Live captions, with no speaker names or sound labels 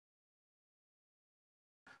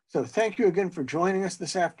So thank you again for joining us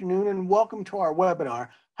this afternoon and welcome to our webinar,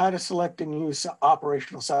 How to Select and Use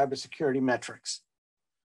Operational Cybersecurity Metrics.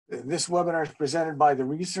 This webinar is presented by the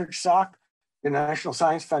Research SOC, the National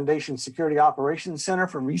Science Foundation Security Operations Center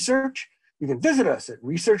for Research. You can visit us at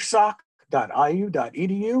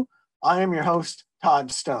researchsoc.iu.edu. I am your host,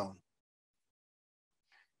 Todd Stone.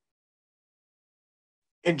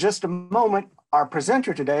 In just a moment, our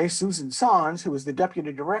presenter today, Susan Sans, who is the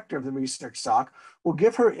Deputy Director of the Research SOC, will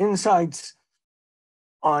give her insights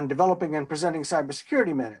on developing and presenting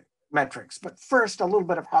cybersecurity metrics. But first, a little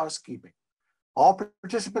bit of housekeeping. All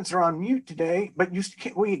participants are on mute today, but you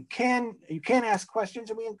can ask questions,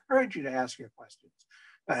 and we encourage you to ask your questions.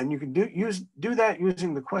 And you can do that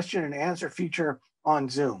using the question and answer feature on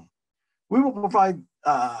Zoom. We will record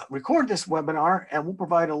this webinar, and we'll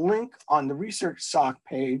provide a link on the Research SOC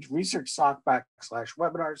page,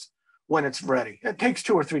 researchsoc.com/webinars, when it's ready. It takes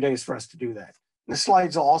 2 or 3 days for us to do that. And the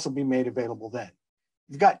slides will also be made available then.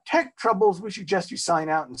 If you've got tech troubles, we suggest you sign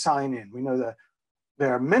out and sign in. We know that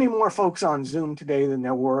there are many more folks on Zoom today than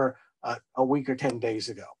there were a week or 10 days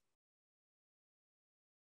ago.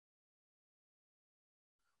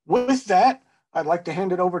 With that, I'd like to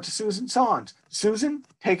hand it over to Susan Sans. Susan,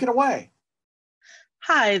 take it away.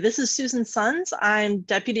 Hi, this is Susan Sans. I'm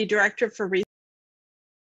Deputy Director for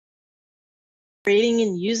Creating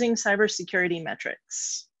and Using Cybersecurity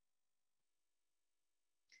Metrics.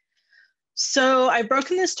 So I've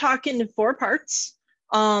broken this talk into 4 parts: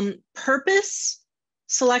 purpose,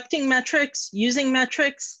 selecting metrics, using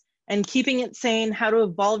metrics, and keeping it sane, how to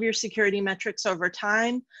evolve your security metrics over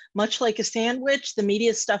time. Much like a sandwich, the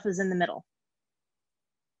media stuff is in the middle.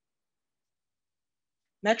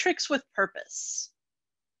 Metrics with purpose.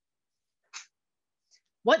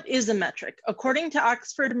 What is a metric? According to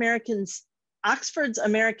Oxford's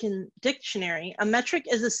American Dictionary, a metric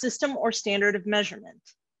is a system or standard of measurement.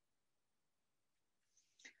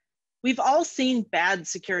 We've all seen bad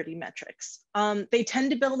security metrics. They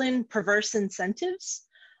tend to build in perverse incentives.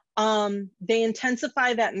 They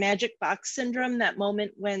intensify that magic box syndrome, that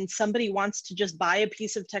moment when somebody wants to just buy a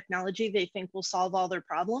piece of technology they think will solve all their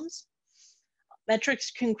problems.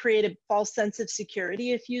 Metrics can create a false sense of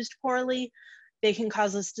security if used poorly. They can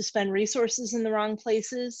cause us to spend resources in the wrong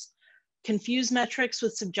places, confuse metrics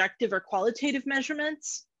with subjective or qualitative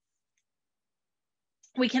measurements.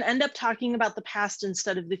 We can end up talking about the past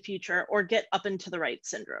instead of the future, or get up and to the right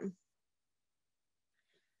syndrome.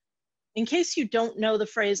 In case you don't know the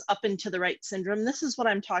phrase up and to the right syndrome, this is what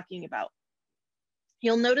I'm talking about.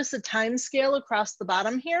 You'll notice a time scale across the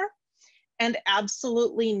bottom here, and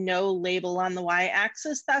absolutely no label on the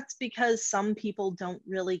y-axis. That's because some people don't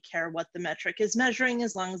really care what the metric is measuring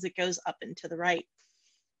as long as it goes up and to the right.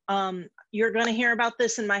 You're going to hear about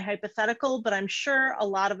this in my hypothetical, but I'm sure a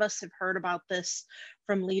lot of us have heard about this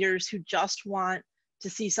from leaders who just want to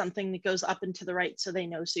see something that goes up and to the right so they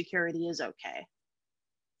know security is okay.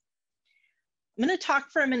 I'm going to talk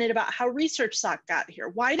for a minute about how Research SOC got here.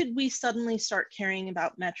 Why did we suddenly start caring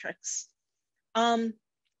about metrics?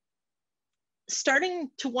 Starting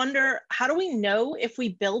to wonder, how do we know if we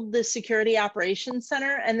build the Security Operations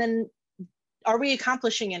Center and then are we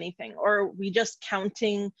accomplishing anything? Or are we just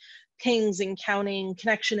counting pings and counting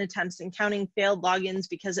connection attempts and counting failed logins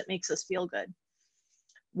because it makes us feel good?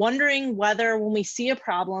 Wondering whether when we see a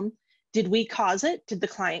problem, did we cause it? Did the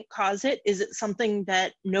client cause it? Is it something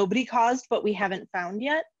that nobody caused but we haven't found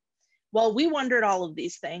yet? Well, we wondered all of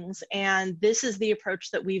these things, and this is the approach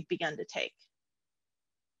that we've begun to take.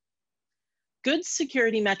 Good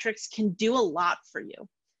security metrics can do a lot for you.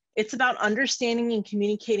 It's about understanding and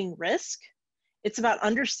communicating risk. It's about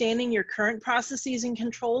understanding your current processes and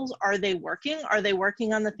controls. Are they working? Are they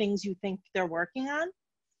working on the things you think they're working on?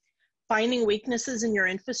 Finding weaknesses in your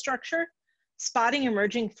infrastructure. Spotting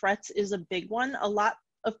emerging threats is a big one. A lot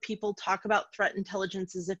of people talk about threat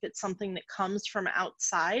intelligence as if it's something that comes from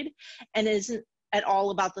outside and isn't at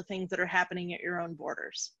all about the things that are happening at your own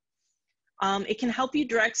borders. It can help you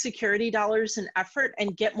direct security dollars and effort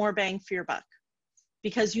and get more bang for your buck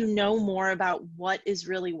because you know more about what is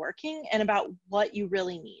really working and about what you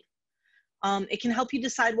really need. It can help you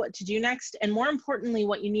decide what to do next, and more importantly,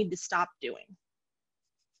 what you need to stop doing.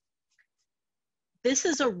 This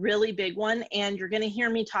is a really big one, and you're going to hear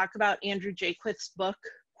me talk about Andrew Jaquith's book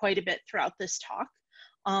quite a bit throughout this talk.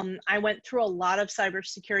 I went through a lot of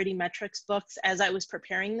cybersecurity metrics books as I was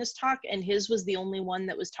preparing this talk, and his was the only one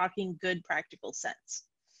that was talking good practical sense.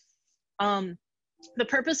 The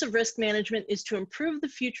purpose of risk management is to improve the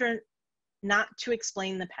future, not to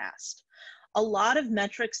explain the past. A lot of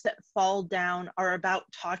metrics that fall down are about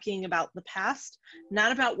talking about the past,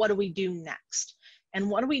 not about what do we do next. And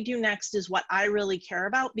what do we do next is what I really care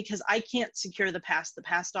about, because I can't secure the past. The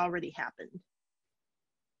past already happened.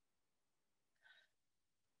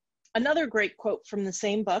 Another great quote from the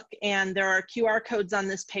same book, and there are QR codes on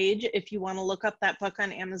this page if you want to look up that book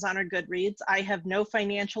on Amazon or Goodreads. I have no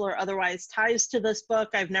financial or otherwise ties to this book.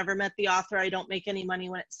 I've never met the author. I don't make any money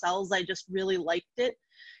when it sells. I just really liked it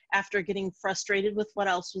after getting frustrated with what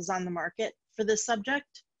else was on the market for this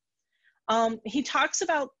subject. He talks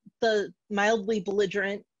about the mildly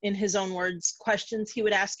belligerent, in his own words, questions he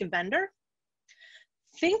would ask a vendor.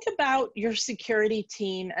 Think about your security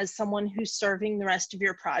team as someone who's serving the rest of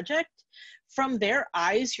your project. From their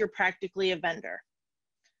eyes, you're practically a vendor.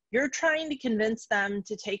 You're trying to convince them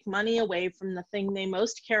to take money away from the thing they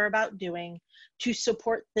most care about doing to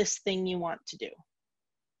support this thing you want to do.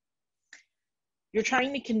 You're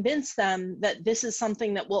trying to convince them that this is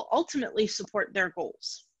something that will ultimately support their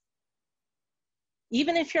goals.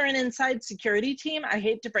 Even if you're an inside security team, I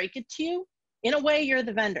hate to break it to you, in a way, you're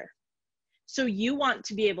the vendor. So you want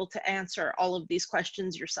to be able to answer all of these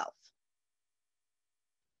questions yourself.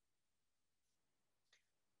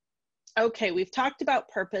 Okay, we've talked about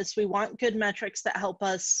purpose. We want good metrics that help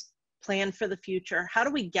us plan for the future. How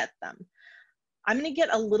do we get them? I'm going to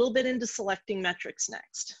get a little bit into selecting metrics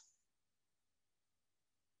next.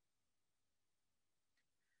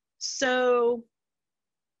 So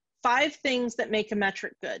 5 things that make a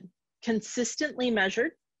metric good: consistently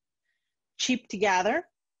measured, cheap to gather,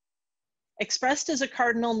 expressed as a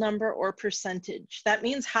cardinal number or percentage. That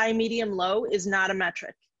means high, medium, low is not a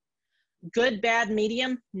metric. Good, bad,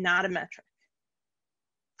 medium, not a metric.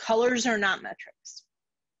 Colors are not metrics.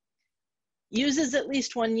 Uses at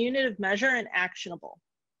least 1 unit of measure and actionable.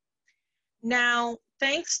 Now,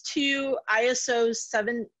 thanks to ISO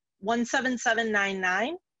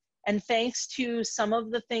 17799, and thanks to some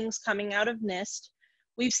of the things coming out of NIST,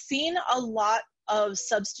 we've seen a lot of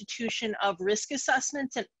substitution of risk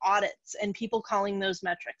assessments and audits, and people calling those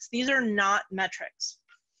metrics. These are not metrics.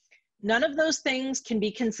 None of those things can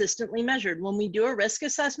be consistently measured. When we do a risk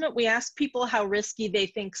assessment, we ask people how risky they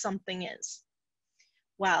think something is.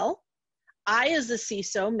 Well, I as a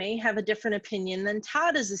CISO may have a different opinion than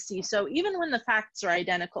Todd as a CISO, even when the facts are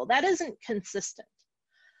identical. That isn't consistent.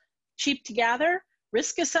 Cheap to gather,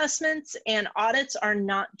 risk assessments and audits are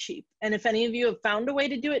not cheap. And if any of you have found a way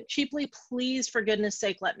to do it cheaply, please, for goodness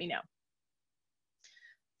sake, let me know.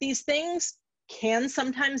 These things can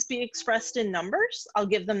sometimes be expressed in numbers. I'll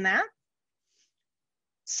give them that.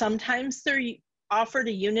 Sometimes they're offered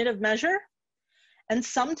a unit of measure, and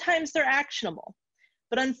sometimes they're actionable.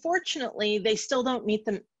 But unfortunately, they still don't meet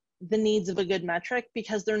the needs of a good metric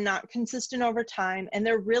because they're not consistent over time and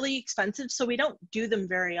they're really expensive, so we don't do them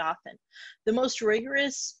very often. The most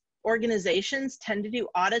rigorous organizations tend to do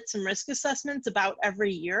audits and risk assessments about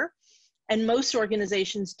every year, and most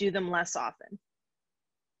organizations do them less often.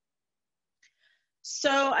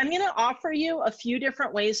 So I'm going to offer you a few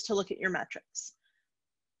different ways to look at your metrics.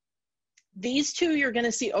 These 2 you're going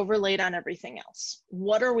to see overlaid on everything else.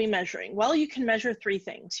 What are we measuring? Well, you can measure 3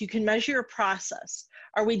 things. You can measure your process.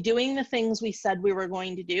 Are we doing the things we said we were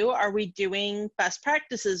going to do? Are we doing best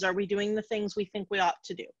practices? Are we doing the things we think we ought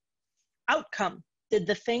to do? Outcome. Did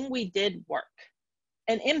the thing we did work?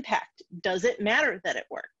 And impact. Does it matter that it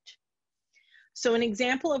worked? So an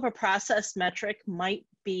example of a process metric might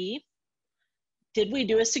be, did we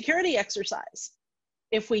do a security exercise?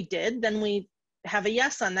 If we did, then we have a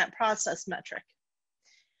yes on that process metric.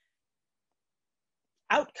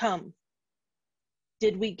 Outcome.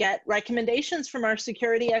 Did we get recommendations from our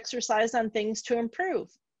security exercise on things to improve?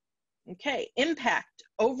 Okay, impact.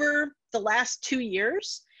 Over the last 2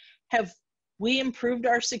 years, have we improved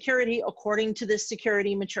our security according to this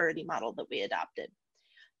security maturity model that we adopted?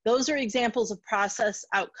 Those are examples of process,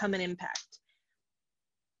 outcome, and impact.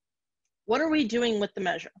 What are we doing with the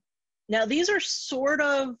measure? Now, these are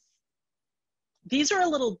a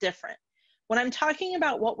little different. When I'm talking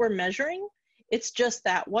about what we're measuring, it's just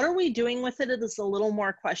that. What are we doing with it is a little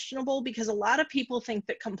more questionable because a lot of people think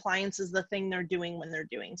that compliance is the thing they're doing when they're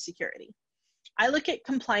doing security. I look at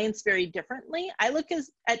compliance very differently. I look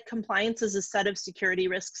at compliance as a set of security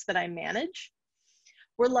risks that I manage.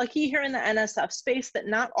 We're lucky here in the NSF space that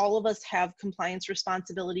not all of us have compliance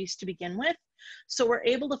responsibilities to begin with. So we're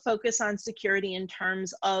able to focus on security in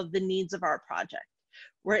terms of the needs of our project.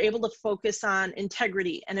 We're able to focus on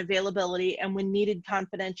integrity and availability and, when needed,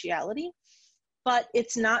 confidentiality. But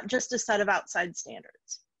it's not just a set of outside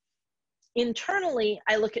standards. Internally,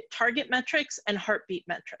 I look at target metrics and heartbeat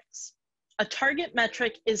metrics. A target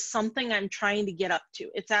metric is something I'm trying to get up to.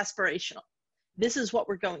 It's aspirational. This is what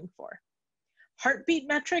we're going for. Heartbeat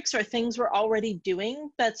metrics are things we're already doing.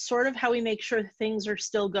 That's sort of how we make sure things are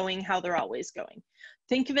still going how they're always going.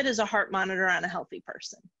 Think of it as a heart monitor on a healthy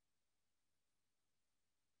person.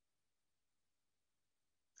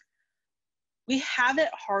 We have it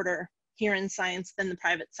harder here in science than the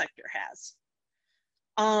private sector has.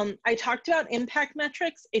 I talked about impact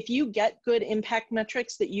metrics. If you get good impact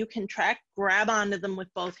metrics that you can track, grab onto them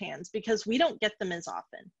with both hands because we don't get them as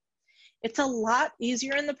often. It's a lot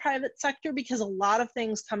easier in the private sector because a lot of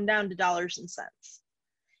things come down to dollars and cents.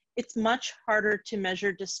 It's much harder to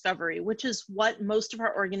measure discovery, which is what most of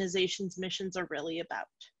our organization's missions are really about.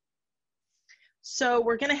 So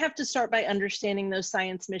we're going to have to start by understanding those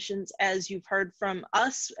science missions, as you've heard from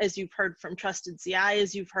us, as you've heard from Trusted CI,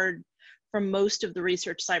 as you've heard from most of the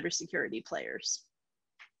research cybersecurity players.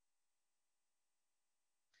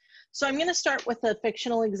 So I'm going to start with a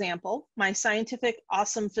fictional example, my scientific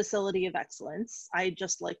awesome facility of excellence. I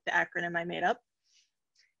just like the acronym I made up.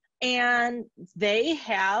 And they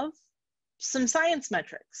have some science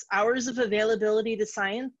metrics, hours of availability to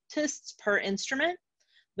scientists per instrument,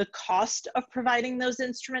 the cost of providing those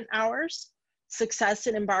instrument hours, success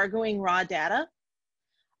in embargoing raw data,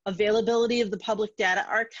 availability of the public data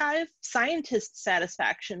archive, scientist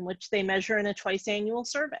satisfaction, which they measure in a twice annual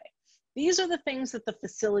survey. These are the things that the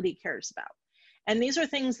facility cares about. And these are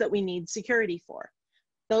things that we need security for.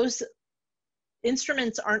 Those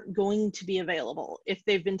instruments aren't going to be available if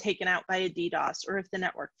they've been taken out by a DDoS or if the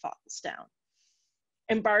network falls down.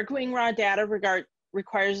 Embargoing raw data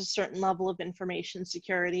requires a certain level of information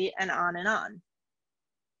security, and on and on.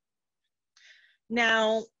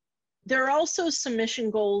 Now, there are also some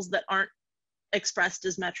mission goals that aren't expressed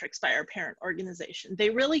as metrics by our parent organization. They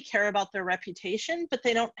really care about their reputation, but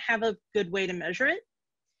they don't have a good way to measure it.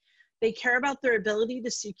 They care about their ability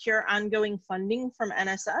to secure ongoing funding from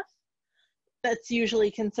NSF. That's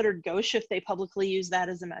usually considered gauche if they publicly use that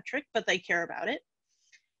as a metric, but they care about it.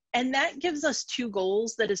 And that gives us two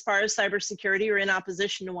goals that, as far as cybersecurity, are in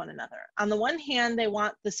opposition to one another. On the one hand, they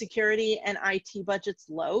want the security and IT budgets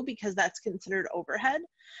low because that's considered overhead.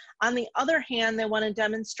 On the other hand, they want to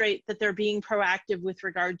demonstrate that they're being proactive with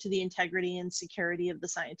regard to the integrity and security of the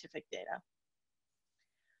scientific data.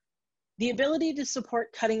 The ability to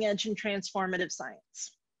support cutting edge and transformative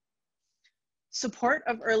science. Support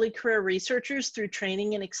of early career researchers through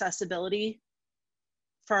training and accessibility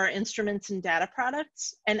for our instruments and data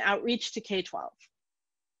products, and outreach to K-12.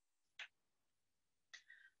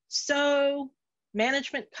 So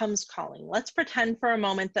management comes calling. Let's pretend for a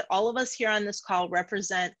moment that all of us here on this call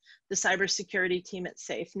represent the cybersecurity team at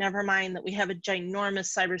SAFE. Never mind that we have a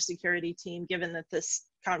ginormous cybersecurity team, given that this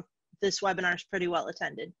webinar is pretty well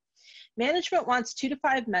attended. Management wants 2 to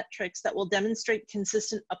 5 metrics that will demonstrate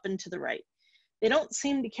consistent up and to the right. They don't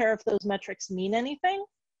seem to care if those metrics mean anything.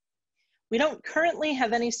 We don't currently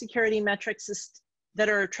have any security metrics that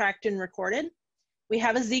are tracked and recorded. We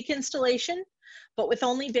have a Zeek installation, but with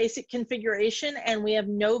only basic configuration, and we have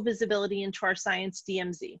no visibility into our science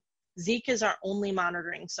DMZ. Zeek is our only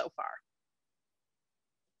monitoring so far.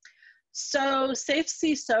 So SAFE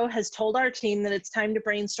CISO has told our team that it's time to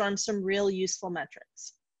brainstorm some real useful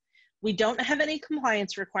metrics. We don't have any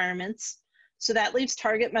compliance requirements, so that leaves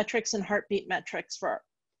target metrics and heartbeat metrics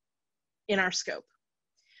in our scope.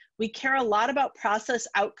 We care a lot about process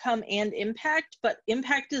outcome and impact, but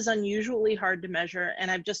impact is unusually hard to measure,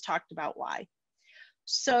 and I've just talked about why.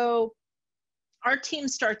 So our team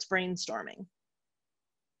starts brainstorming.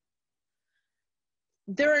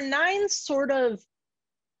 There are 9 sort of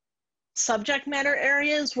subject matter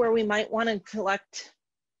areas where we might want to collect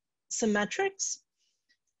some metrics.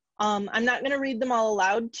 I'm not going to read them all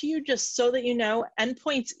aloud to you, just so that you know.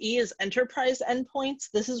 Endpoints E is enterprise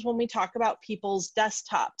endpoints. This is when we talk about people's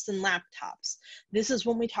desktops and laptops. This is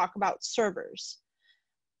when we talk about servers.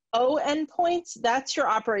 O endpoints, that's your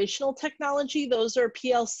operational technology. Those are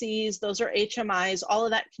PLCs, those are HMIs, all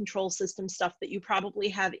of that control system stuff that you probably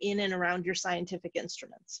have in and around your scientific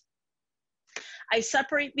instruments. I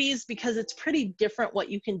separate these because it's pretty different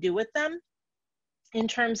what you can do with them in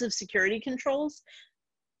terms of security controls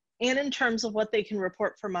and in terms of what they can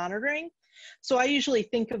report for monitoring. So I usually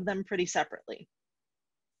think of them pretty separately.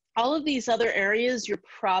 All of these other areas you're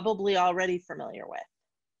probably already familiar with.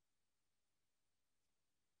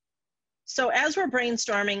 So as we're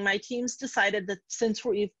brainstorming, my team's decided that since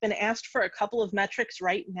we've been asked for a couple of metrics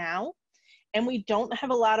right now, and we don't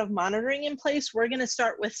have a lot of monitoring in place, we're gonna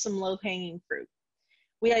start with some low-hanging fruit.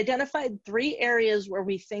 We identified 3 areas where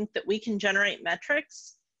we think that we can generate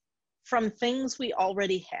metrics from things we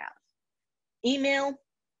already have: email,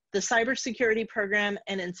 the cybersecurity program,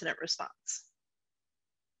 and incident response.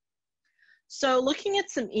 So looking at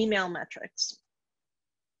some email metrics,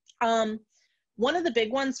 One of the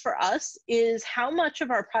big ones for us is how much of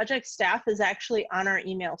our project staff is actually on our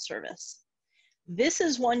email service. This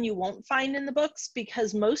is one you won't find in the books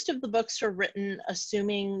because most of the books are written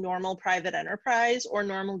assuming normal private enterprise or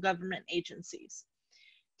normal government agencies.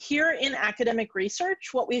 Here in academic research,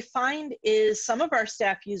 what we find is some of our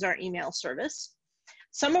staff use our email service.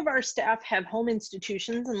 Some of our staff have home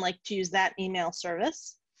institutions and like to use that email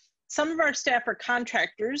service. Some of our staff are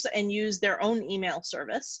contractors and use their own email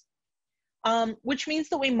service, which means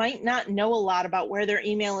that we might not know a lot about where their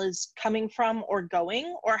email is coming from or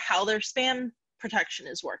going, or how their spam protection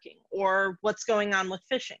is working, or what's going on with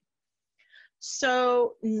phishing.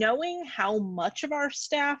 So knowing how much of our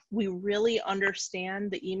staff we really understand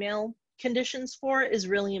the email conditions for is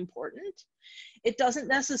really important. It doesn't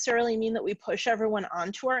necessarily mean that we push everyone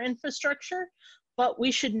onto our infrastructure, but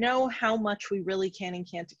we should know how much we really can and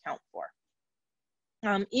can't account for.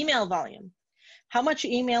 Email volume. How much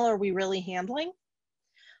email are we really handling?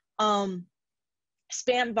 Spam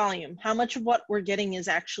volume. How much of what we're getting is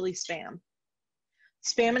actually spam?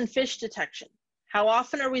 Spam and phish detection. How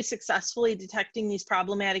often are we successfully detecting these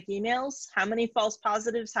problematic emails? How many false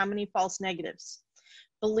positives? How many false negatives?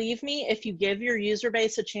 Believe me, if you give your user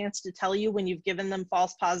base a chance to tell you when you've given them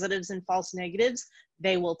false positives and false negatives,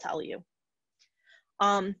 they will tell you.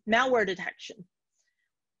 Malware detection.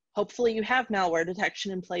 Hopefully you have malware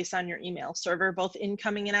detection in place on your email server, both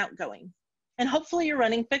incoming and outgoing. And hopefully you're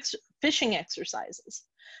running phishing exercises.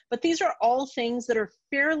 But these are all things that are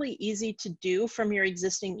fairly easy to do from your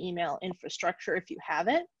existing email infrastructure if you have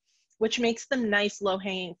it, which makes them nice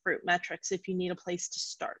low-hanging fruit metrics if you need a place to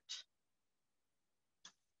start.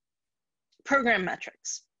 Program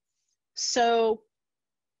metrics. So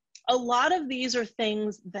a lot of these are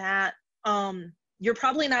things that you're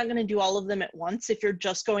probably not going to do all of them at once if you're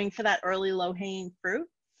just going for that early low-hanging fruit,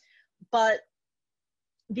 but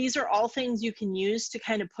these are all things you can use to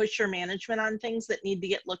kind of push your management on things that need to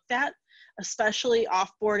get looked at, especially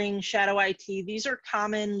offboarding, shadow IT. These are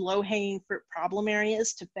common low-hanging fruit problem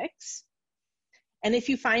areas to fix. And if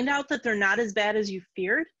you find out that they're not as bad as you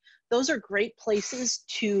feared, those are great places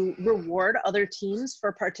to reward other teams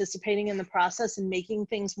for participating in the process and making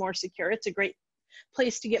things more secure. It's a great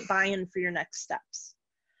place to get buy-in for your next steps.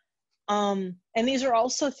 And these are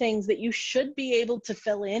also things that you should be able to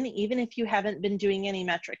fill in even if you haven't been doing any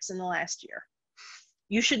metrics in the last year.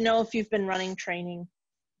 You should know if you've been running training.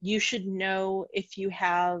 You should know if you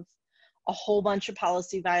have a whole bunch of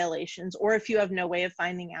policy violations or if you have no way of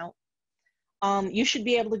finding out. You should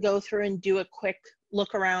be able to go through and do a quick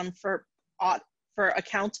look around for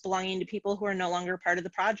accounts belonging to people who are no longer part of the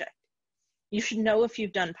project. You should know if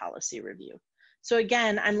you've done policy review. So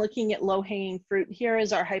again, I'm looking at low-hanging fruit here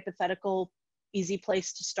as our hypothetical easy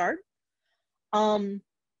place to start. And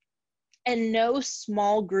no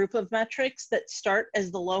small group of metrics that start as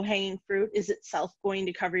the low-hanging fruit is itself going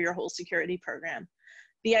to cover your whole security program.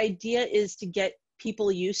 The idea is to get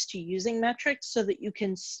people used to using metrics so that you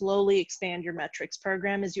can slowly expand your metrics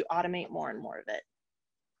program as you automate more and more of it.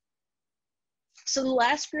 So the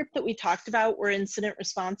last group that we talked about were incident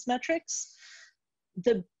response metrics.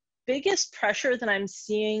 The biggest pressure that I'm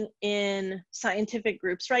seeing in scientific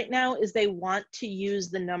groups right now is they want to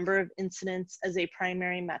use the number of incidents as a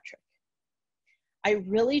primary metric. I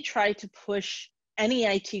really try to push any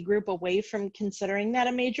IT group away from considering that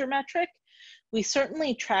a major metric. We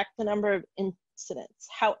certainly track the number of incidents.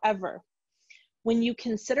 However, when you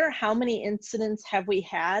consider how many incidents have we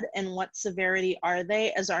had and what severity are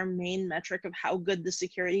they as our main metric of how good the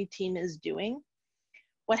security team is doing,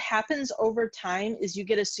 what happens over time is you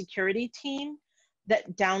get a security team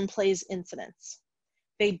that downplays incidents.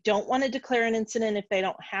 They don't want to declare an incident if they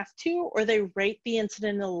don't have to, or they rate the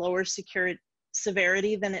incident a lower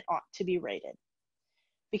severity than it ought to be rated.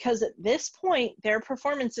 Because at this point, their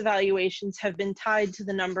performance evaluations have been tied to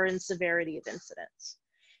the number and severity of incidents.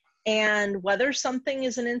 And whether something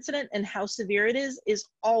is an incident and how severe it is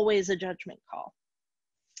always a judgment call.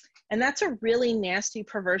 And that's a really nasty,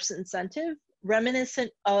 perverse incentive,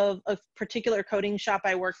 reminiscent of a particular coding shop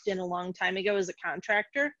I worked in a long time ago as a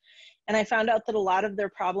contractor. And I found out that a lot of their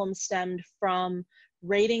problems stemmed from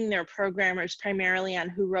rating their programmers primarily on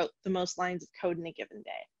who wrote the most lines of code in a given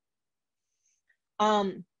day.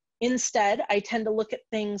 Instead, I tend to look at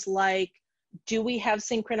things like, do we have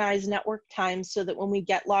synchronized network times so that when we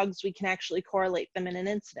get logs, we can actually correlate them in an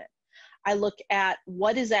incident? I look at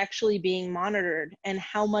what is actually being monitored and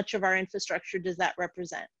how much of our infrastructure does that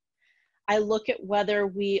represent. I look at whether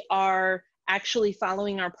we are actually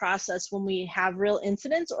following our process when we have real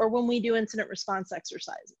incidents or when we do incident response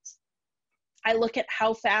exercises. I look at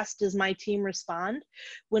how fast does my team respond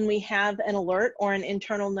when we have an alert or an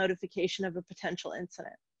internal notification of a potential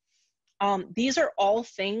incident. These are all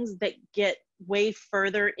things that get way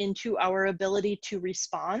further into our ability to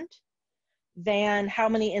respond than how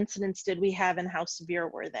many incidents did we have and how severe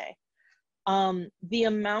were they. The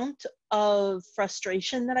amount of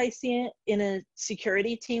frustration that I see in a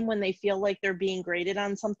security team when they feel like they're being graded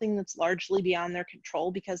on something that's largely beyond their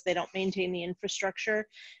control because they don't maintain the infrastructure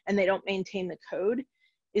and they don't maintain the code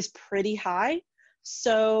is pretty high.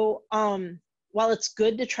 So while it's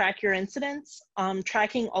good to track your incidents,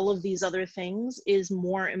 tracking all of these other things is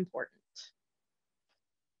more important.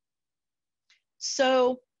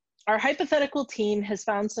 So our hypothetical team has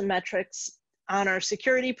found some metrics on our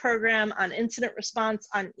security program, on incident response,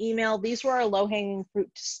 on email. These were our low-hanging fruit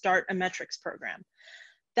to start a metrics program.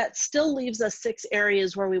 That still leaves us 6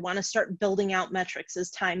 areas where we want to start building out metrics as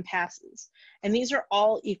time passes. And these are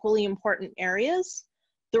all equally important areas.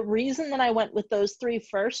 The reason that I went with those 3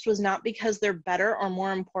 first was not because they're better or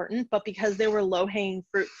more important, but because they were low-hanging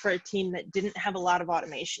fruit for a team that didn't have a lot of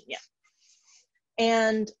automation yet.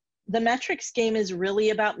 And the metrics game is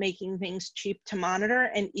really about making things cheap to monitor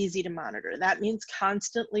and easy to monitor. That means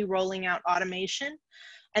constantly rolling out automation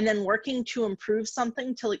and then working to improve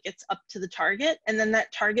something till it gets up to the target, and then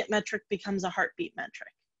that target metric becomes a heartbeat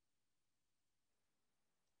metric.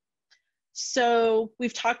 So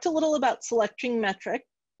we've talked a little about selecting metrics,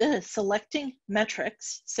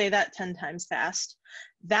 say that 10 times fast.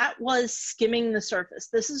 That was skimming the surface.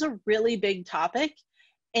 This is a really big topic.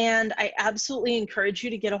 And I absolutely encourage you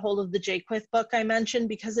to get a hold of the JQuith book I mentioned,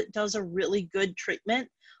 because it does a really good treatment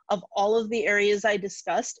of all of the areas I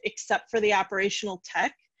discussed, except for the operational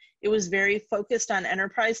tech. It was very focused on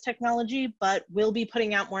enterprise technology, but we'll be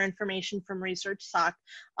putting out more information from Research SOC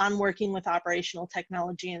on working with operational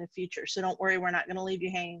technology in the future. So don't worry, we're not going to leave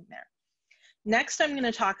you hanging there. Next, I'm going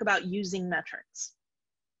to talk about using metrics.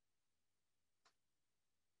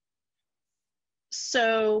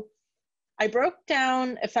 So I broke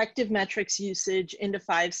down effective metrics usage into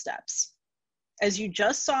 5 steps. As you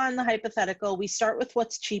just saw in the hypothetical, we start with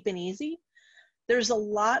what's cheap and easy. There's a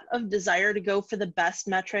lot of desire to go for the best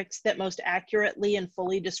metrics that most accurately and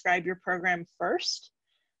fully describe your program first,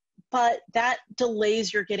 but that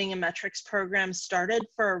delays your getting a metrics program started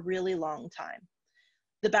for a really long time.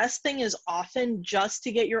 The best thing is often just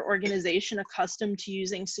to get your organization accustomed to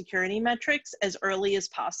using security metrics as early as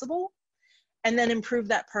possible, and then improve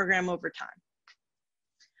that program over time.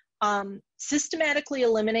 Systematically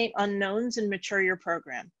eliminate unknowns and mature your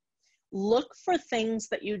program. Look for things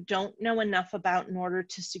that you don't know enough about in order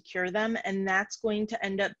to secure them, and that's going to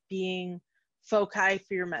end up being foci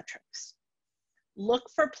for your metrics. Look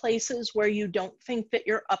for places where you don't think that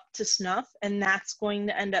you're up to snuff, and that's going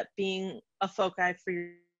to end up being a foci for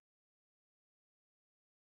your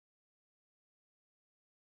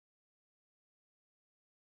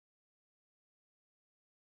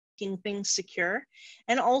things secure,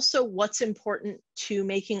 and also what's important to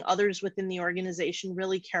making others within the organization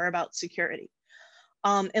really care about security.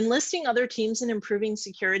 Enlisting other teams and improving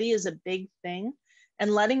security is a big thing,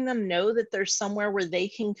 and letting them know that there's somewhere where they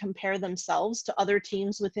can compare themselves to other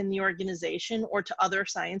teams within the organization or to other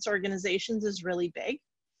science organizations is really big.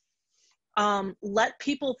 Let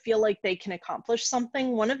people feel like they can accomplish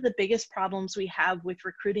something. One of the biggest problems we have with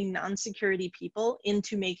recruiting non-security people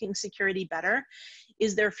into making security better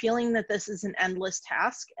is they're feeling that this is an endless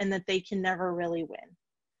task and that they can never really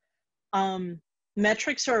win.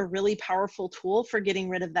 Metrics are a really powerful tool for getting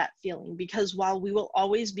rid of that feeling, because while we will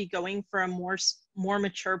always be going for a more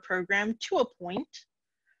mature program to a point,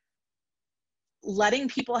 letting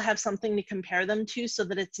people have something to compare them to so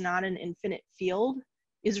that it's not an infinite field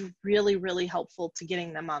is really, really helpful to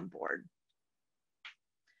getting them on board.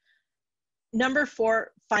 Number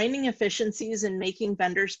 4, finding efficiencies and making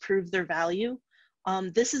vendors prove their value.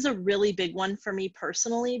 This is a really big one for me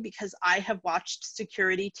personally, because I have watched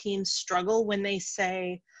security teams struggle when they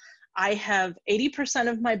say, I have 80%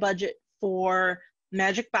 of my budget for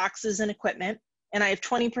magic boxes and equipment, and I have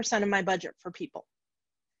 20% of my budget for people.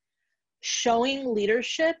 Showing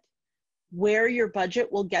leadership where your budget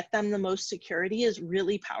will get them the most security is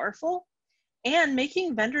really powerful. And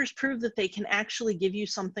making vendors prove that they can actually give you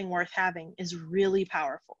something worth having is really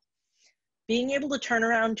powerful. Being able to turn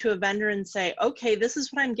around to a vendor and say, okay, this is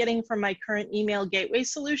what I'm getting from my current email gateway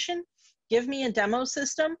solution. Give me a demo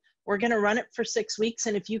system. We're going to run it for 6 weeks.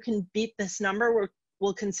 And if you can beat this number,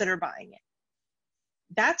 we'll consider buying it.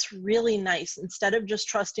 That's really nice. Instead of just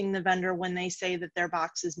trusting the vendor when they say that their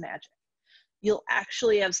box is magic, you'll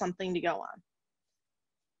actually have something to go on.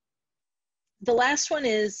 The last one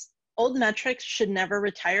is Old metrics should never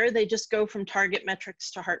retire. They just go from target metrics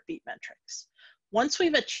to heartbeat metrics. Once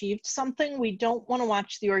we've achieved something, we don't want to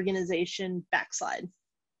watch the organization backslide.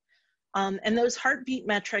 And those heartbeat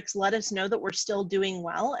metrics let us know that we're still doing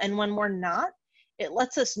well. And when we're not, it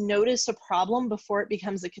lets us notice a problem before it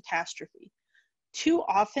becomes a catastrophe. Too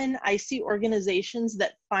often, I see organizations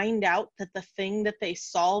that find out that the thing that they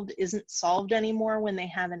solved isn't solved anymore when they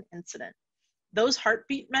have an incident. Those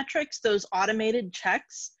heartbeat metrics, those automated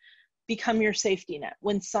checks, become your safety net.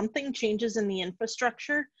 When something changes in the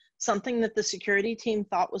infrastructure, something that the security team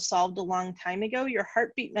thought was solved a long time ago, your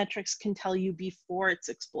heartbeat metrics can tell you before it's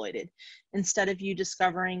exploited, instead of you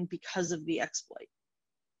discovering because of the exploit.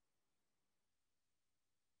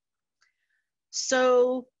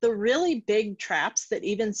 So the really big traps that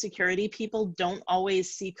even security people don't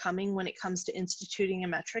always see coming when it comes to instituting a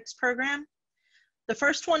metrics program. The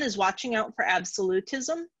first one is watching out for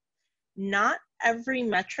absolutism. Not every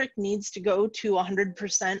metric needs to go to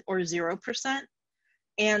 100% or 0%,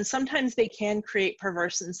 and sometimes they can create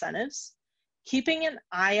perverse incentives. Keeping an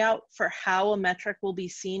eye out for how a metric will be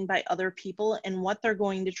seen by other people and what they're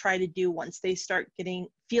going to try to do once they start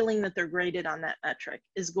feeling that they're graded on that metric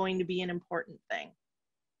is going to be an important thing.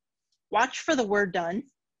 Watch for the word done.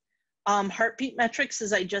 Heartbeat metrics,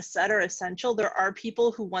 as I just said, are essential. There are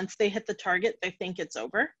people who, once they hit the target, they think it's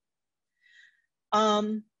over.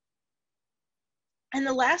 And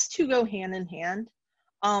the last two go hand in hand.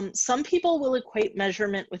 Some people will equate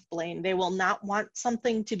measurement with blame. They will not want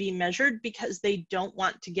something to be measured because they don't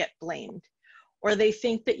want to get blamed, or they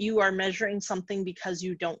think that you are measuring something because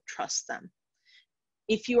you don't trust them.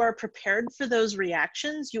 If you are prepared for those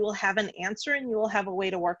reactions, you will have an answer and you will have a way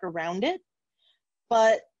to work around it.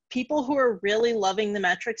 But people who are really loving the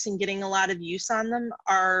metrics and getting a lot of use on them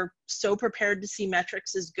are so prepared to see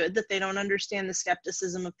metrics as good that they don't understand the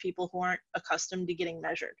skepticism of people who aren't accustomed to getting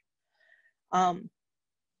measured.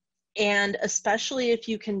 And especially if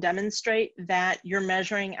you can demonstrate that you're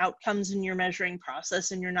measuring outcomes in your measuring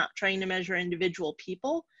process and you're not trying to measure individual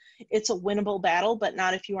people, it's a winnable battle, but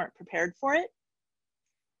not if you aren't prepared for it.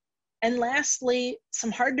 And lastly,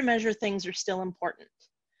 some hard to measure things are still important.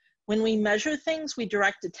 When we measure things, we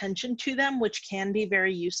direct attention to them, which can be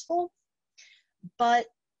very useful, but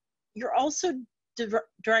you're also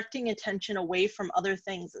directing attention away from other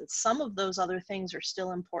things, and some of those other things are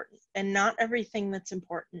still important, and not everything that's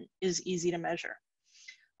important is easy to measure.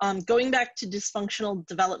 Going back to dysfunctional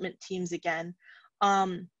development teams again,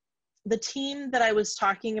 the team that I was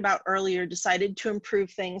talking about earlier decided to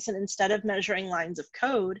improve things, and instead of measuring lines of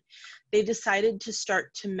code, they decided to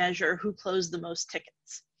start to measure who closed the most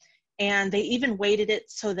tickets. And they even weighted it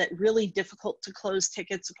so that really difficult to close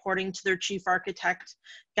tickets, according to their chief architect,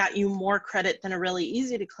 got you more credit than a really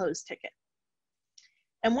easy to close ticket.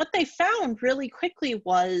 And what they found really quickly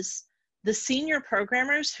was the senior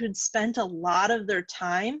programmers who'd spent a lot of their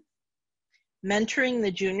time mentoring the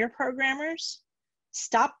junior programmers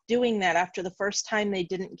stopped doing that after the first time they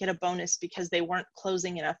didn't get a bonus because they weren't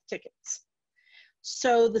closing enough tickets.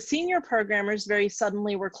 So the senior programmers very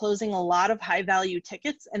suddenly were closing a lot of high value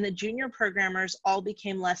tickets, and the junior programmers all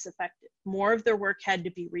became less effective. More of their work had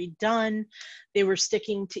to be redone. They were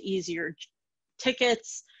sticking to easier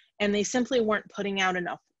tickets, and they simply weren't putting out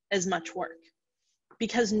as much work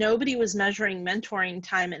because nobody was measuring mentoring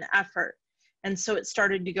time and effort. And so it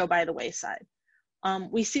started to go by the wayside.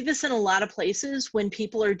 We see this in a lot of places when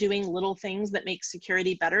people are doing little things that make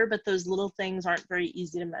security better, but those little things aren't very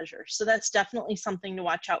easy to measure. So that's definitely something to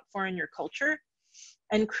watch out for in your culture,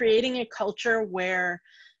 and creating a culture where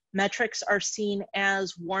metrics are seen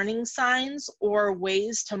as warning signs or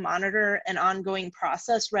ways to monitor an ongoing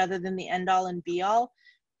process rather than the end all and be all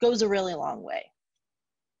goes a really long way.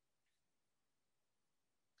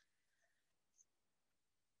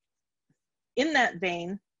 In that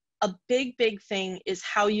vein, a big thing is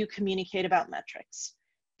how you communicate about metrics.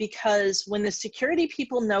 Because when the security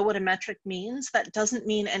people know what a metric means, that doesn't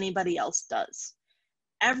mean anybody else does.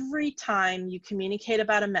 Every time you communicate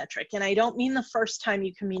about a metric, and I don't mean the first time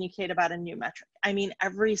you communicate about a new metric, I mean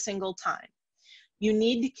every single time, you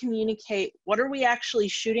need to communicate, what are we actually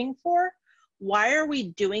shooting for? Why are we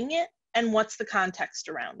doing it? And what's the context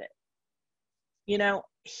around it? You know,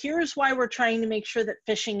 here's why we're trying to make sure that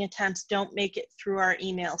phishing attempts don't make it through our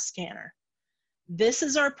email scanner. This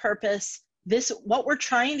is our purpose. What we're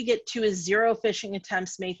trying to get to is 0 phishing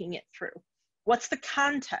attempts making it through. What's the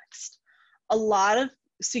context? A lot of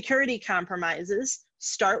security compromises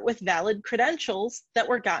start with valid credentials that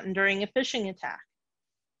were gotten during a phishing attack.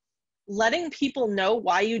 Letting people know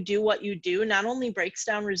why you do what you do not only breaks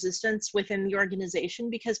down resistance within the organization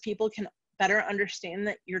because people can better understand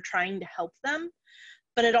that you're trying to help them,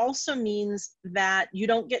 but it also means that you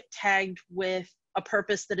don't get tagged with a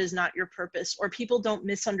purpose that is not your purpose, or people don't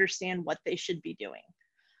misunderstand what they should be doing.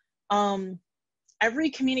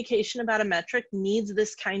 Every communication about a metric needs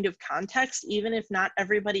this kind of context, even if not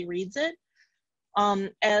everybody reads it.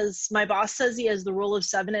 As my boss says, he has the rule of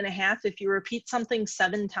 7.5. If you repeat something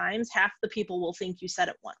 7 times, half the people will think you said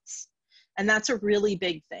it once. And that's a really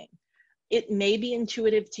big thing. It may be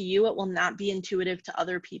intuitive to you, it will not be intuitive to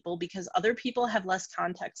other people because other people have less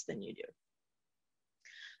context than you do.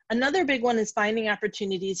 Another big one is finding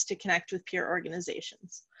opportunities to connect with peer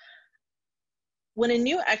organizations. When a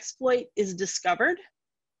new exploit is discovered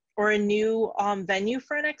or a new venue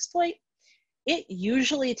for an exploit, it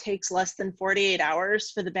usually takes less than 48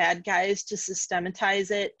 hours for the bad guys to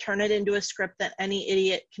systematize it, turn it into a script that any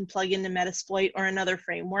idiot can plug into Metasploit or another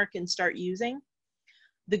framework and start using.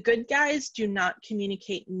 The good guys do not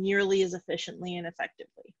communicate nearly as efficiently and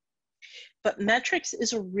effectively. But metrics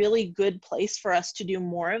is a really good place for us to do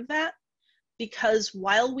more of that, because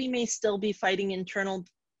while we may still be fighting internal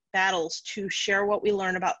battles to share what we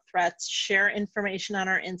learn about threats, share information on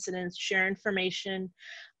our incidents, share information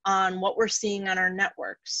on what we're seeing on our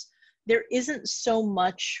networks, there isn't so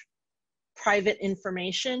much private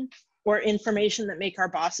information or information that make our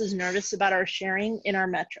bosses nervous about our sharing in our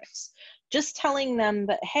metrics. Just telling them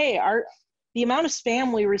that, hey, the amount of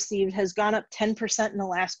spam we received has gone up 10% in the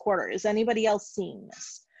last quarter. Is anybody else seeing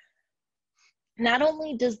this? Not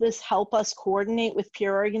only does this help us coordinate with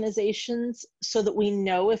peer organizations so that we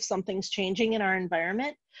know if something's changing in our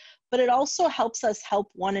environment, but it also helps us help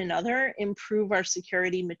one another improve our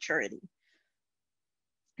security maturity.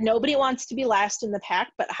 Nobody wants to be last in the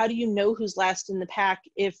pack, but how do you know who's last in the pack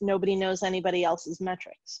if nobody knows anybody else's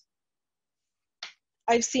metrics?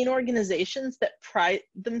 I've seen organizations that pride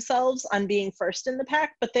themselves on being first in the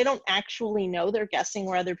pack, but they don't actually know, they're guessing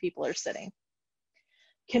where other people are sitting.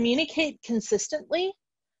 Communicate consistently.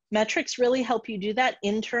 Metrics really help you do that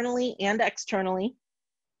internally and externally.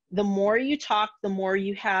 The more you talk, the more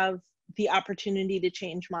you have the opportunity to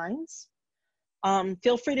change minds.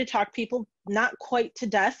 Feel free to talk people, not quite to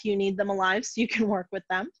death. You need them alive so you can work with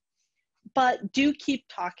them. But do keep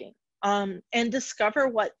talking and discover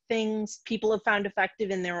what things people have found effective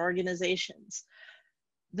in their organizations.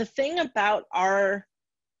 The thing about our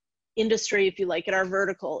industry, if you like it, our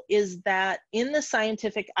vertical, is that in the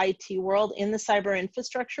scientific IT world, in the cyber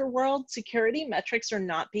infrastructure world, security metrics are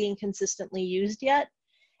not being consistently used yet.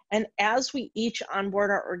 And as we each onboard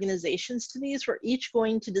our organizations to these, we're each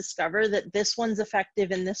going to discover that this one's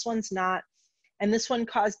effective and this one's not. And this one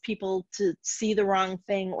caused people to see the wrong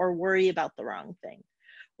thing or worry about the wrong thing.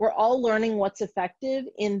 We're all learning what's effective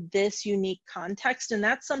in this unique context, and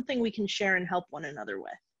that's something we can share and help one another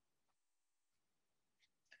with.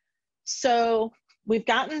 So we've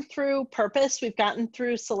gotten through purpose, we've gotten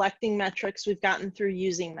through selecting metrics, we've gotten through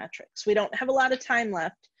using metrics. We don't have a lot of time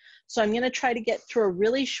left, so I'm going to try to get through a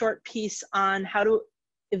really short piece on how to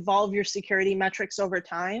evolve your security metrics over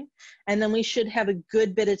time, and then we should have a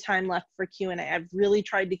good bit of time left for Q&A. I've really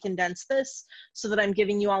tried to condense this so that I'm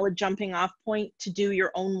giving you all a jumping off point to do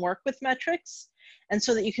your own work with metrics, and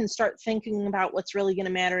so that you can start thinking about what's really going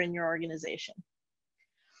to matter in your organization.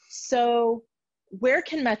 So where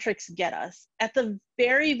can metrics get us? At the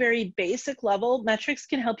very, very basic level, metrics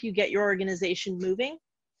can help you get your organization moving.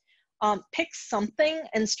 Pick something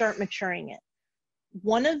and start maturing it.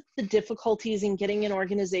 One of the difficulties in getting an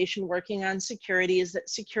organization working on security is that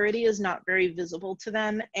security is not very visible to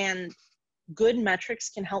them, and good metrics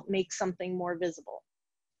can help make something more visible.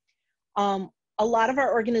 A lot of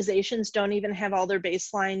our organizations don't even have all their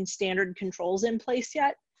baseline standard controls in place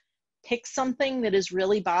yet. Pick something that is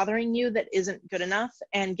really bothering you that isn't good enough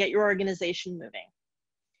and get your organization moving.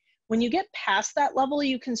 When you get past that level,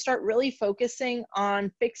 you can start really focusing on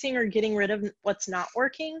fixing or getting rid of what's not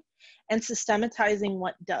working and systematizing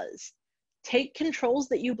what does. Take controls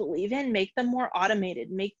that you believe in, make them more automated,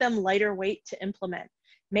 make them lighter weight to implement,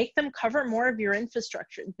 make them cover more of your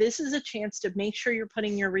infrastructure. This is a chance to make sure you're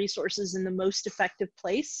putting your resources in the most effective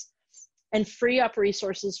place and free up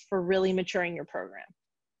resources for really maturing your program.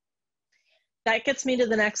 That gets me to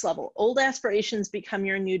the next level. Old aspirations become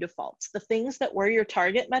your new defaults. The things that were your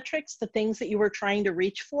target metrics, the things that you were trying to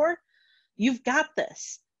reach for, you've got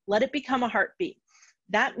this. Let it become a heartbeat.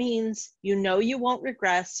 That means you know you won't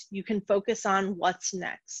regress. You can focus on what's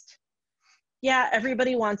next. Yeah,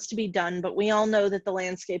 everybody wants to be done, but we all know that the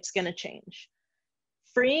landscape's going to change.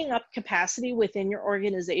 Freeing up capacity within your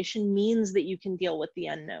organization means that you can deal with the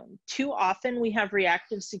unknown. Too often we have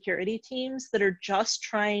reactive security teams that are just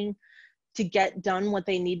trying to get done what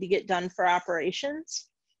they need to get done for operations.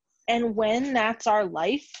 And when that's our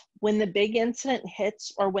life, when the big incident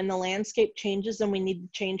hits or when the landscape changes and we need to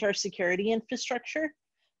change our security infrastructure,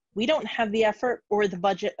 we don't have the effort or the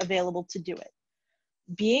budget available to do it.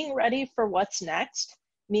 Being ready for what's next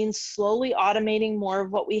means slowly automating more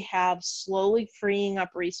of what we have, slowly freeing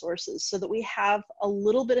up resources so that we have a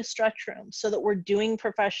little bit of stretch room, so that we're doing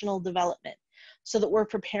professional development, so that we're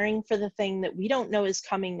preparing for the thing that we don't know is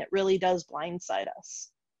coming that really does blindside us.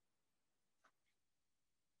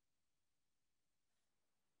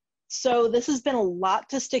 So this has been a lot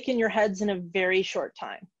to stick in your heads in a very short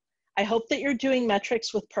time. I hope that you're doing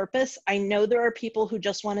metrics with purpose. I know there are people who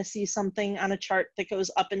just want to see something on a chart that goes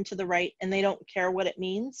up and to the right and they don't care what it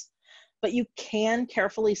means, but you can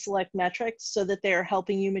carefully select metrics so that they are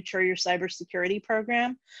helping you mature your cybersecurity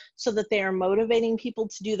program, so that they are motivating people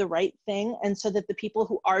to do the right thing, and so that the people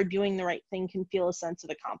who are doing the right thing can feel a sense of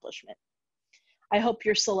accomplishment. I hope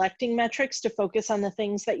you're selecting metrics to focus on the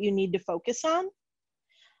things that you need to focus on.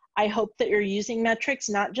 I hope that you're using metrics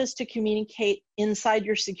not just to communicate inside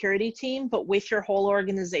your security team, but with your whole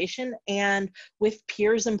organization and with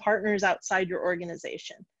peers and partners outside your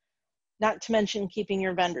organization, not to mention keeping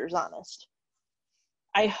your vendors honest.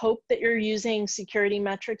 I hope that you're using security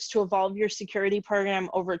metrics to evolve your security program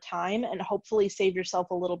over time and hopefully save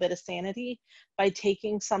yourself a little bit of sanity by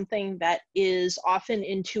taking something that is often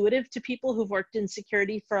intuitive to people who've worked in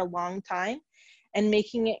security for a long time and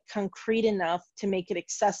making it concrete enough to make it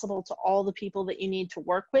accessible to all the people that you need to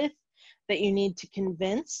work with, that you need to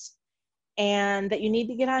convince, and that you need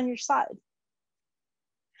to get on your side.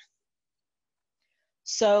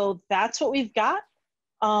 So that's what we've got.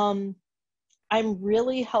 I'm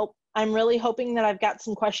really hoping that I've got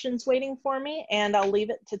some questions waiting for me, and I'll leave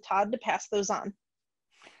it to Todd to pass those on.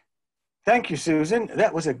 Thank you, Susan.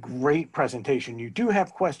 That was a great presentation. You do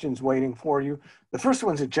have questions waiting for you. The first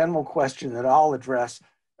one's a general question that I'll address.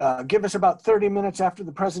 Give us about 30 minutes after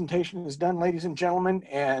the presentation is done, ladies and gentlemen,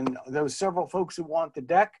 and those several folks who want the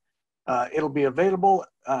deck, it'll be available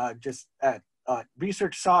just at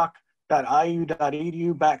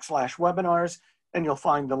researchsoc.iu.edu/webinars, and you'll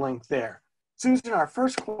find the link there. Susan, our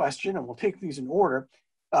first question, and we'll take these in order.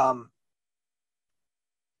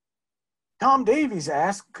 Tom Davies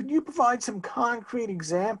asked, could you provide some concrete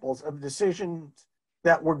examples of decisions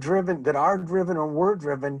that are driven or were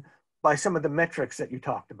driven by some of the metrics that you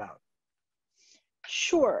talked about?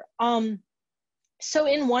 Sure. So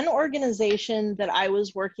in one organization that I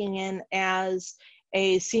was working in as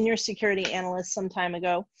a senior security analyst some time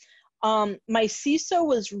ago, my CISO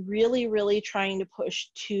was really trying to push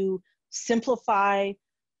to simplify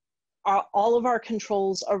all of our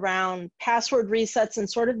controls around password resets and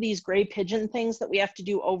sort of these gray pigeon things that we have to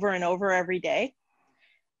do over and over every day.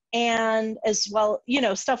 And as well, you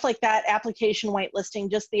know, stuff like that, application whitelisting,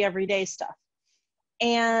 just the everyday stuff.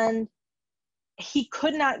 And he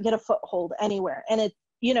could not get a foothold anywhere. And it,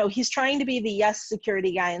 you know, he's trying to be the yes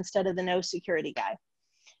security guy instead of the no security guy.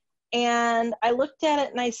 And I looked at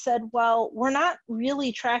it and I said, well, we're not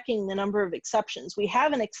really tracking the number of exceptions. We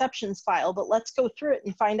have an exceptions file, but let's go through it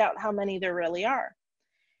and find out how many there really are.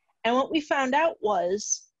 And what we found out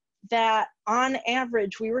was that on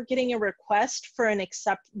average, we were getting a request for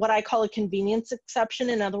what I call a convenience exception.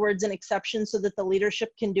 In other words, an exception so that the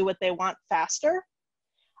leadership can do what they want faster,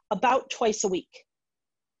 about twice a week.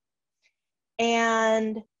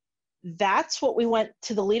 And that's what we went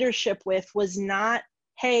to the leadership with, was not,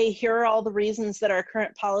 hey, here are all the reasons that our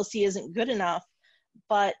current policy isn't good enough,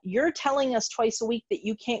 but you're telling us twice a week that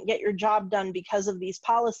you can't get your job done because of these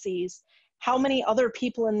policies. How many other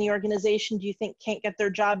people in the organization do you think can't get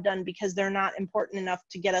their job done because they're not important enough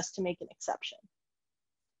to get us to make an exception?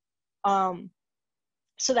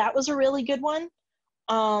 So that was a really good one.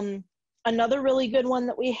 Another really good one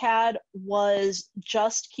that we had was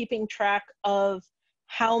just keeping track of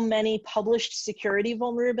how many published security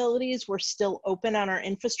vulnerabilities were still open on our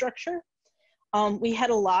infrastructure. We had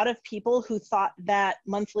a lot of people who thought that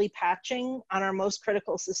monthly patching on our most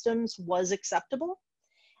critical systems was acceptable,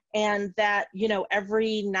 and that, you know,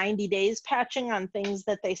 every 90 days patching on things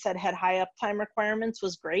that they said had high uptime requirements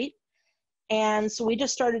was great. And so we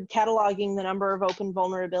just started cataloging the number of open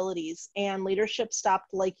vulnerabilities, and leadership stopped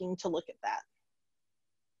liking to look at that.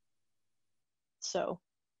 So.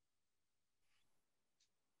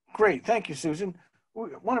 Great, thank you, Susan.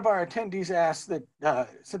 One of our attendees asked that,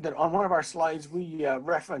 said that on one of our slides, we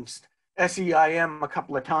referenced SEIM a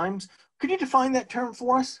couple of times. Could you define that term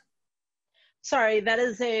for us? Sorry, that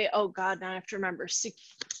is a, oh God, now I have to remember.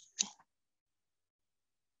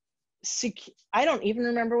 I don't even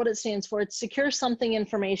remember what it stands for. It's Secure Something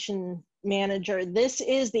Information manager. This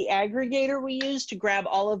is the aggregator we use to grab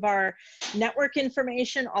all of our network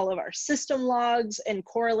information, all of our system logs, and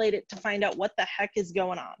correlate it to find out what the heck is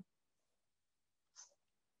going on.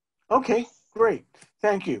 Okay, great.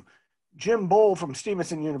 Thank you. Jim Bowl from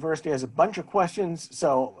Stevenson University has a bunch of questions.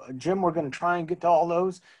 So Jim, we're going to try and get to all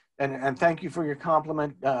those. And thank you for your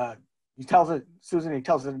compliment. He tells it, Susan, he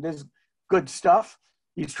tells it it is good stuff.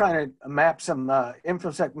 He's trying to map some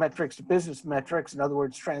InfoSec metrics to business metrics. In other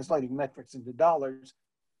words, translating metrics into dollars.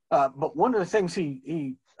 But one of the things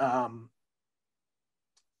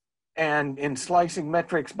and in slicing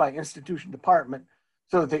metrics by institution department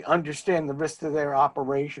so that they understand the risk to their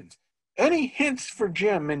operations. Any hints for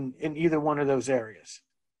Jim in either one of those areas?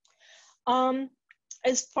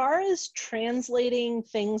 As far as translating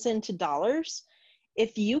things into dollars,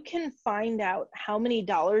 if you can find out how many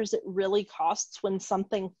dollars it really costs when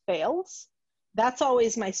something fails, that's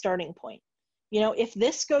always my starting point. You know, if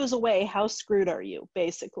this goes away, how screwed are you,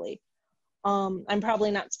 basically? I'm probably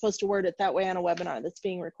not supposed to word it that way on a webinar that's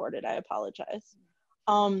being recorded. I apologize.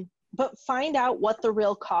 But find out what the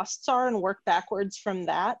real costs are and work backwards from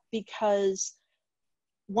that, because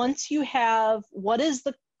once you have what is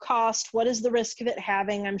the cost, what is the risk of it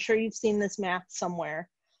having, I'm sure you've seen this math somewhere.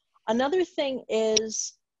 Another thing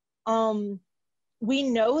is, we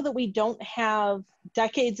know that we don't have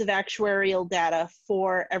decades of actuarial data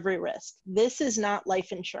for every risk. This is not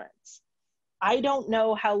life insurance. I don't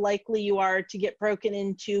know how likely you are to get broken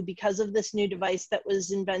into because of this new device that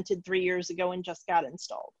was invented 3 years ago and just got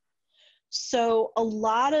installed. So a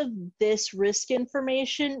lot of this risk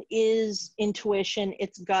information is intuition,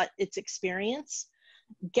 it's gut, it's experience.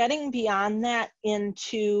 Getting beyond that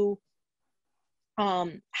into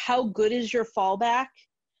how good is your fallback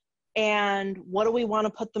and what do we want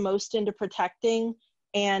to put the most into protecting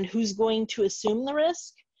and who's going to assume the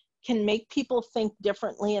risk can make people think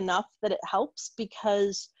differently enough that it helps,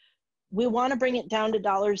 because we want to bring it down to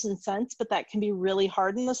dollars and cents, but that can be really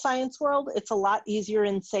hard in the science world. It's a lot easier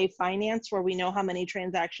in, say, finance, where we know how many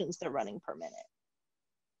transactions they're running per minute.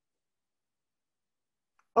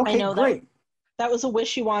 Okay, I know great. That was a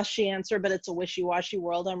wishy-washy answer, but it's a wishy-washy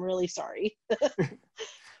world. I'm really sorry.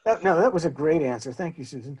 No, that was a great answer. Thank you,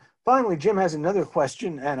 Susan. Finally, Jim has another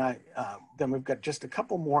question, and then we've got just a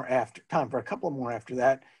couple more time for a couple more after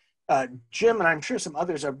that. Jim, and I'm sure some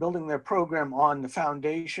others, are building their program on the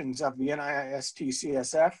foundations of the NIST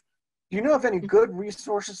CSF. Do you know of any good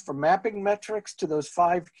resources for mapping metrics to those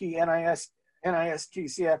 5 key NIST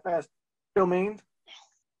CFS domains?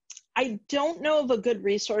 I don't know of a good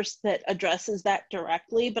resource that addresses that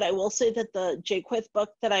directly, but I will say that the Jaquith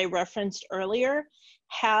book that I referenced earlier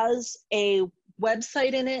has a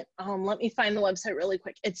website in it. Let me find the website really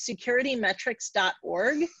quick. It's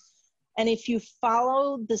securitymetrics.org. And if you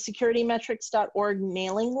follow the securitymetrics.org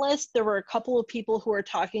mailing list, there were a couple of people who were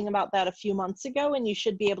talking about that a few months ago, and you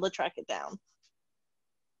should be able to track it down.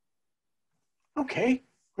 Okay,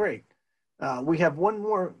 great. We have one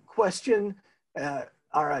more question.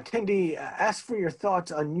 Our attendee asked for your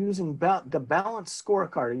thoughts on using the balanced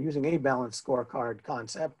scorecard, or using a balanced scorecard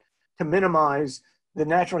concept to minimize the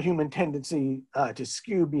natural human tendency to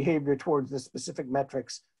skew behavior towards the specific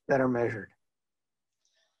metrics that are measured.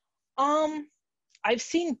 I've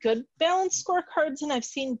seen good balanced scorecards and I've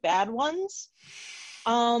seen bad ones.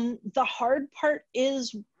 The hard part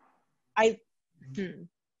is I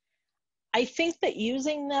think that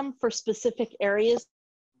using them for specific areas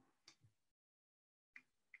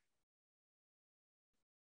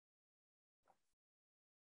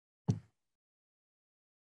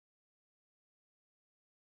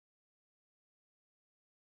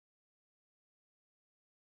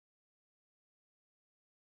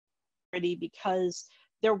because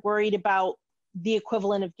they're worried about the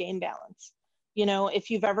equivalent of game balance. You know, if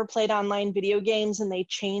you've ever played online video games and they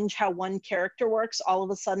change how one character works, all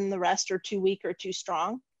of a sudden the rest are too weak or too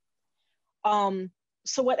strong.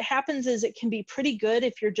 So what happens is it can be pretty good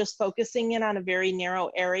if you're just focusing in on a very narrow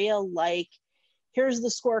area, like here's the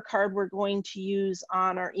scorecard we're going to use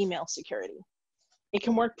on our email security. It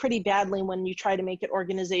can work pretty badly when you try to make it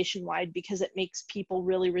organization-wide because it makes people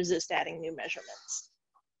really resist adding new measurements.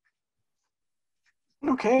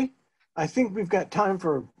 Okay, I think we've got time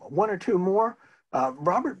for one or two more.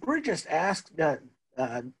 Robert Bridges asked,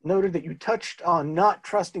 noted that you touched on not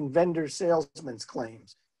trusting vendor salesmen's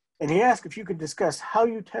claims. And he asked if you could discuss how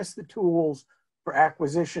you test the tools for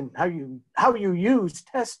acquisition, how you use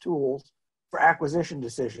test tools for acquisition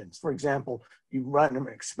decisions. For example, you run an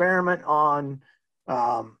experiment on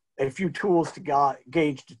a few tools to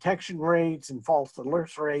gauge detection rates and false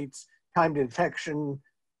alert rates, time to detection,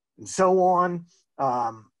 and so on.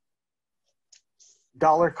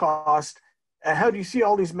 dollar cost, and how do you see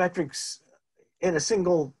all these metrics in a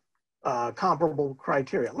single comparable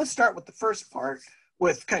criteria? Let's start with the first part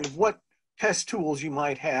with kind of what test tools you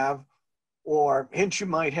might have or hints you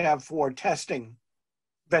might have for testing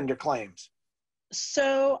vendor claims.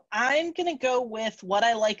 So I'm going to go with what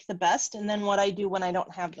I like the best and then what I do when I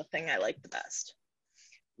don't have the thing I like the best.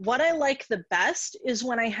 What I like the best is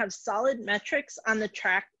when I have solid metrics on the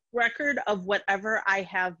track record of whatever I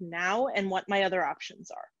have now and what my other options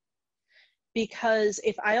are. Because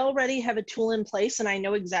if I already have a tool in place and I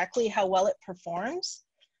know exactly how well it performs,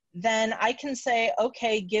 then I can say,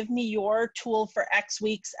 okay, give me your tool for X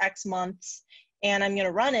weeks, X months, and I'm going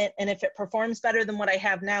to run it. And if it performs better than what I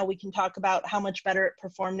have now, we can talk about how much better it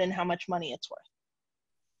performed and how much money it's worth.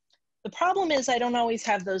 The problem is I don't always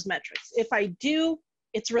have those metrics. If I do,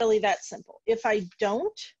 it's really that simple. If I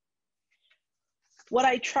don't, what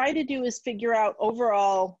I try to do is figure out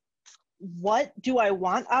overall, what do I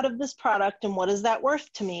want out of this product and what is that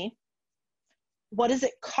worth to me? What does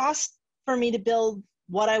it cost for me to build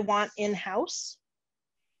what I want in-house?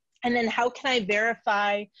 And then how can I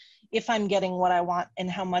verify if I'm getting what I want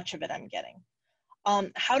and how much of it I'm getting?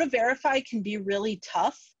 How to verify can be really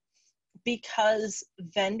tough because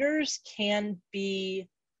vendors can be,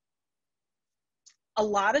 a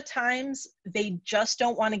lot of times they just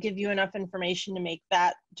don't want to give you enough information to make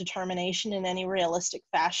that determination in any realistic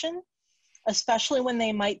fashion, especially when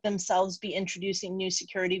they might themselves be introducing new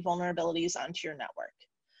security vulnerabilities onto your network.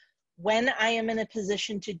 When I am in a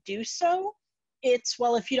position to do so, it's,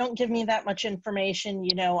 well, if you don't give me that much information,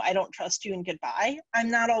 you know, I don't trust you and goodbye. I'm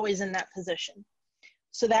not always in that position.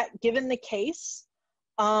 So that given the case,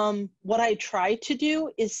 what I try to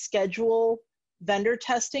do is schedule vendor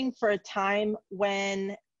testing for a time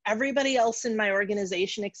when everybody else in my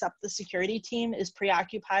organization except the security team is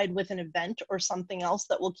preoccupied with an event or something else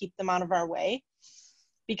that will keep them out of our way.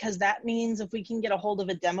 Because that means if we can get a hold of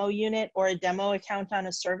a demo unit or a demo account on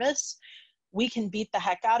a service, we can beat the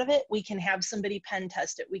heck out of it. We can have somebody pen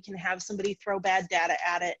test it. We can have somebody throw bad data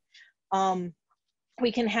at it.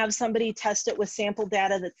 We can have somebody test it with sample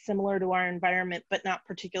data that's similar to our environment, but not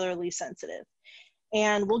particularly sensitive.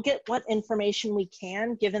 And we'll get what information we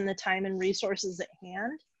can given the time and resources at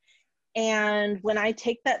hand. And when I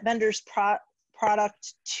take that vendor's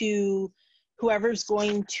product to whoever's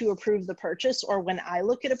going to approve the purchase, or when I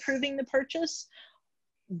look at approving the purchase,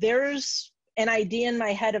 there's an idea in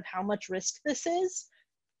my head of how much risk this is.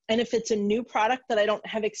 And if it's a new product that I don't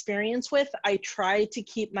have experience with, I try to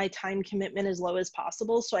keep my time commitment as low as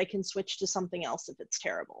possible so I can switch to something else if it's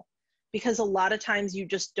terrible. Because a lot of times you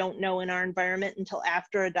just don't know in our environment until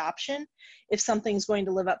after adoption if something's going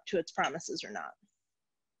to live up to its promises or not.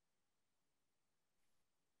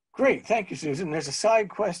 Great, thank you, Susan. There's a side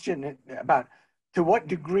question about to what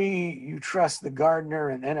degree you trust the Gardner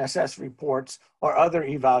and NSS reports or other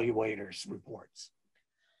evaluators' reports.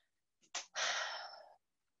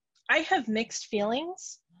 I have mixed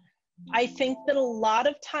feelings. I think that a lot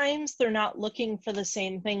of times they're not looking for the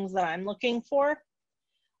same things that I'm looking for.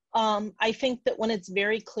 I think that when it's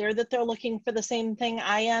very clear that they're looking for the same thing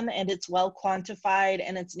I am and it's well quantified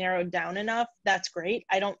and it's narrowed down enough, that's great.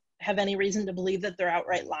 I don't have any reason to believe that they're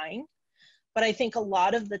outright lying. But I think a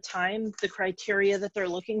lot of the time, the criteria that they're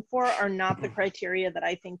looking for are not the criteria that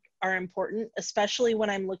I think are important, especially when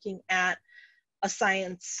I'm looking at a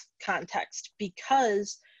science context,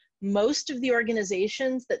 because most of the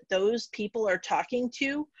organizations that those people are talking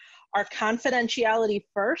to are confidentiality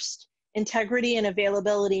first, integrity and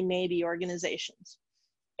availability maybe organizations.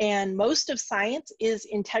 And most of science is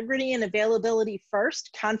integrity and availability first,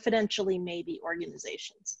 confidentially maybe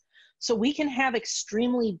organizations. So we can have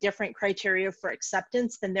extremely different criteria for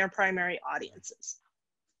acceptance than their primary audiences.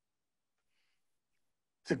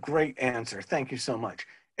 It's a great answer. Thank you so much.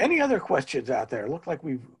 Any other questions out there? Look like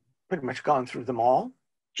we've pretty much gone through them all.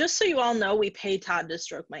 Just so you all know, we pay Todd to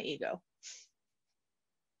stroke my ego.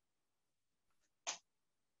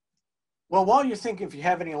 Well, while you think, if you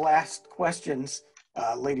have any last questions,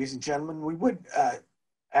 ladies and gentlemen, we would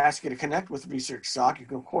ask you to connect with ResearchSoc. You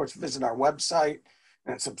can, of course, visit our website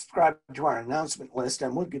and subscribe to our announcement list,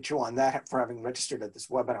 and we'll get you on that for having registered at this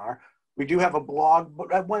webinar. We do have a blog,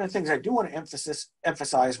 but one of the things I do want to emphasize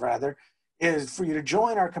is for you to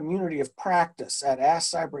join our community of practice at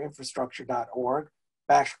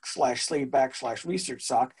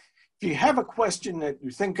askcyberinfrastructure.org/slave/ResearchSoc. If you have a question that you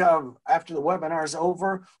think of after the webinar is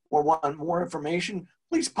over or want more information,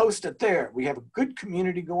 please post it there. We have a good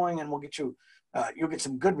community going, and we'll get you, you'll get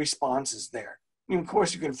some good responses there. And of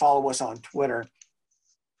course, you can follow us on Twitter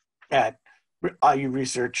at IU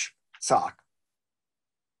Research SOC.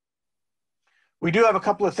 We do have a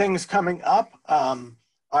couple of things coming up.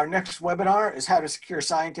 Our next webinar is how to secure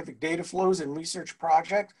scientific data flows in research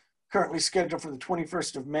project, currently scheduled for the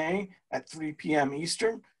 21st of May at 3 p.m.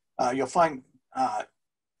 Eastern. You'll find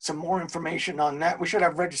some more information on that. We should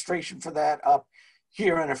have registration for that up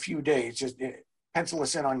here in a few days. Just pencil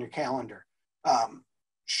us in on your calendar.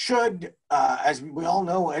 As we all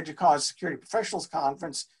know, EDUCAUSE Security Professionals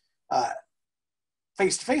Conference,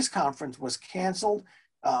 face-to-face conference was canceled.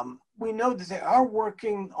 We know that they are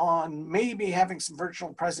working on maybe having some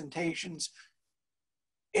virtual presentations.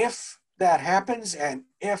 If that happens and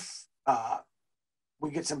if we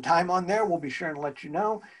get some time on there, we'll be sure to let you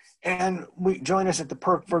know. And join us at the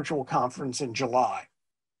PERC Virtual Conference in July.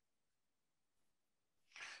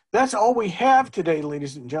 That's all we have today,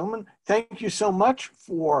 ladies and gentlemen. Thank you so much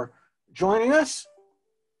for joining us.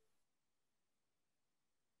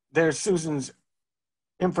 There's Susan's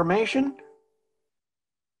information.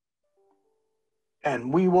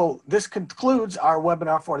 And this concludes our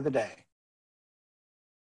webinar for the day.